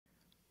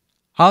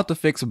How to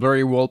fix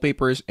blurry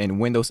wallpapers in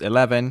Windows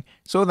 11.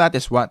 So that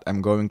is what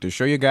I'm going to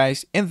show you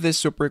guys in this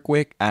super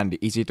quick and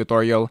easy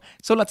tutorial.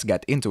 So let's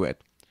get into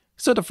it.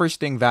 So the first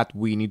thing that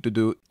we need to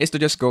do is to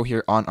just go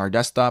here on our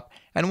desktop.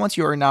 And once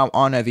you are now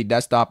on the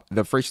desktop,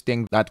 the first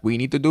thing that we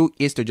need to do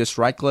is to just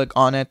right click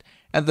on it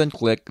and then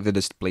click the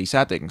display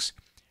settings.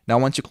 Now,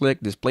 once you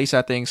click display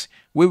settings,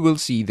 we will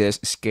see this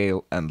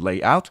scale and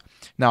layout.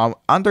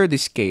 Now, under the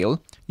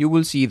scale, you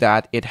will see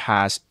that it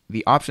has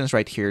the options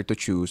right here to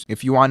choose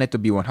if you want it to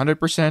be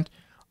 100%,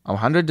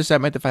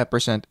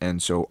 175%,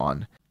 and so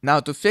on. Now,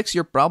 to fix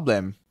your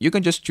problem, you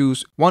can just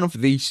choose one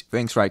of these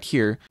things right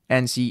here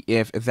and see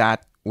if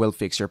that will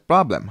fix your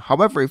problem.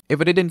 However,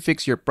 if it didn't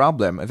fix your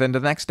problem, then the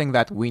next thing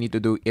that we need to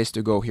do is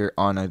to go here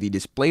on the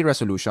display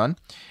resolution.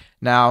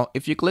 Now,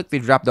 if you click the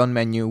drop-down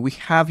menu, we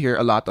have here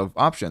a lot of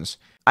options.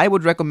 I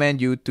would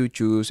recommend you to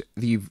choose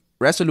the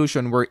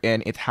resolution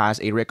wherein it has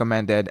a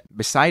recommended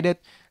beside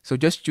it. So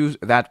just choose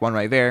that one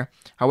right there.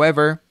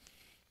 However,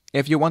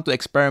 if you want to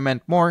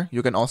experiment more,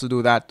 you can also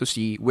do that to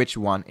see which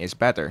one is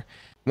better.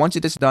 Once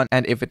it is done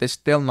and if it is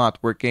still not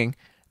working,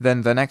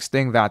 then the next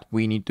thing that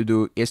we need to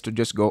do is to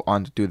just go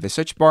on to the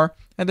search bar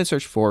and then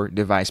search for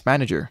Device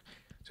Manager.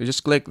 So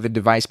just click the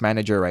Device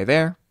Manager right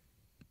there.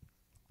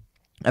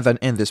 And then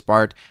in this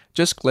part,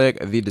 just click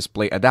the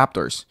Display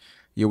Adapters.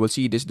 You will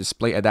see this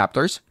Display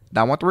Adapters.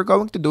 Now what we're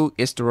going to do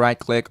is to right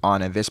click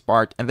on this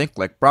part and then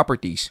click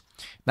Properties.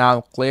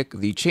 Now click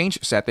the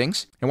Change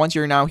Settings. And once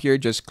you're now here,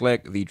 just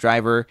click the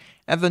driver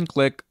and then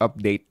click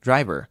Update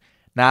Driver.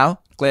 Now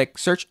click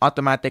Search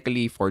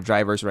Automatically for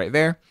drivers right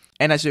there.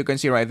 And as you can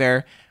see right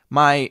there,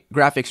 my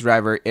graphics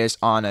driver is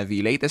on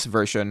the latest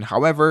version.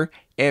 However,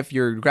 if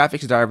your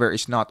graphics driver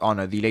is not on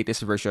the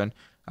latest version,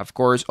 of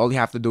course, all you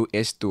have to do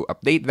is to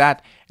update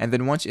that. And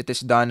then once it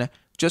is done,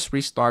 just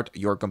restart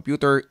your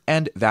computer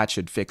and that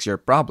should fix your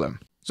problem.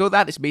 So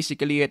that is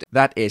basically it.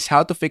 That is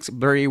how to fix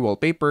blurry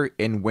wallpaper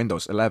in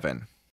Windows 11.